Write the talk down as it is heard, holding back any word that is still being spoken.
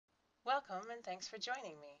Welcome and thanks for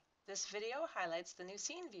joining me. This video highlights the new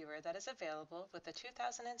scene viewer that is available with the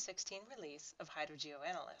 2016 release of Hydro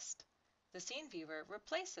GeoAnalyst. The scene viewer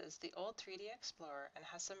replaces the old 3D Explorer and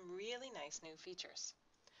has some really nice new features.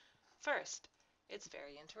 First, it's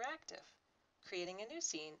very interactive. Creating a new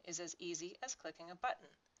scene is as easy as clicking a button.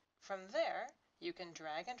 From there, you can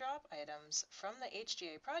drag and drop items from the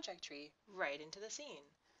HGA project tree right into the scene,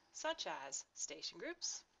 such as station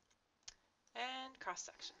groups and cross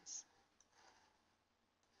sections.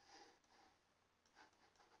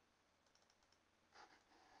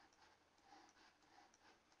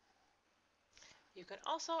 You can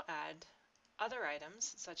also add other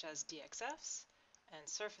items such as DXFs and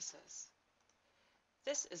surfaces.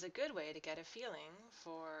 This is a good way to get a feeling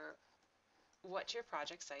for what your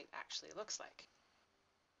project site actually looks like.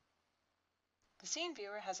 The scene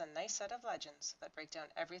viewer has a nice set of legends that break down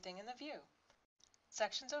everything in the view.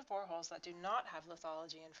 Sections of boreholes that do not have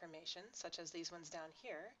lithology information, such as these ones down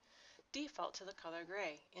here, default to the color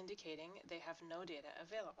gray, indicating they have no data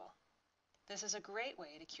available. This is a great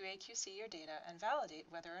way to QA/QC your data and validate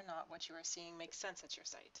whether or not what you are seeing makes sense at your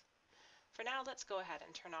site. For now, let's go ahead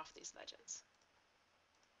and turn off these legends.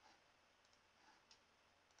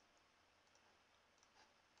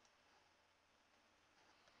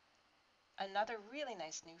 Another really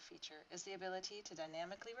nice new feature is the ability to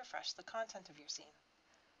dynamically refresh the content of your scene.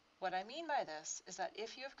 What I mean by this is that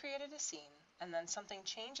if you have created a scene and then something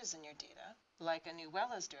changes in your data, like a new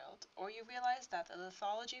well is drilled, or you realize that the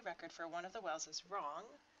lithology record for one of the wells is wrong,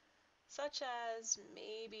 such as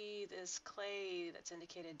maybe this clay that's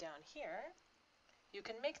indicated down here, you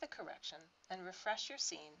can make the correction and refresh your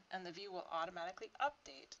scene, and the view will automatically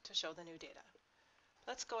update to show the new data.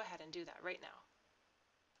 Let's go ahead and do that right now.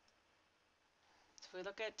 So if we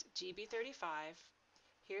look at GB35,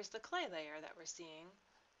 here's the clay layer that we're seeing.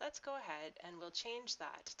 Let's go ahead and we'll change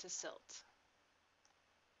that to silt.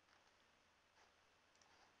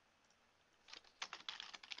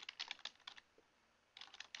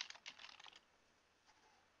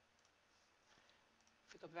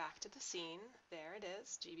 If we go back to the scene, there it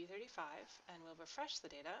is, GB35, and we'll refresh the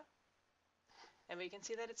data, and we can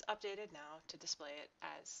see that it's updated now to display it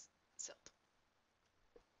as silt.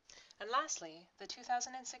 And lastly, the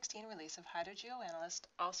 2016 release of Hydro GeoAnalyst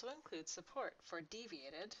also includes support for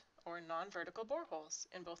deviated or non-vertical boreholes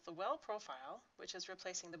in both the well profile, which is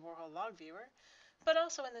replacing the borehole log viewer, but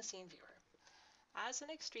also in the scene viewer. As an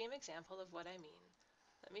extreme example of what I mean,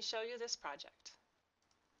 let me show you this project.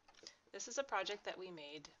 This is a project that we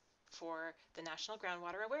made for the National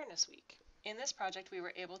Groundwater Awareness Week. In this project, we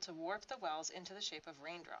were able to warp the wells into the shape of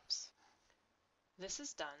raindrops. This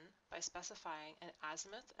is done by specifying an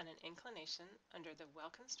azimuth and an inclination under the well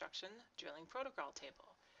construction drilling protocol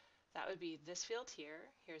table. That would be this field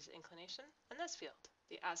here, here's the inclination, and this field,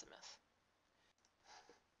 the azimuth.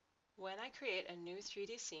 When I create a new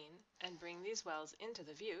 3D scene and bring these wells into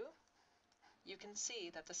the view, you can see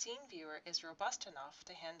that the scene viewer is robust enough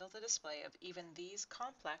to handle the display of even these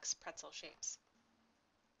complex pretzel shapes.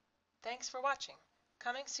 Thanks for watching.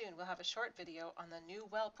 Coming soon, we'll have a short video on the new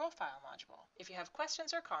well profile module. If you have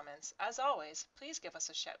questions or comments, as always, please give us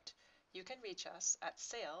a shout. You can reach us at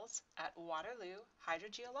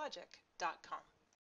sales@waterloohydrogeologic.com.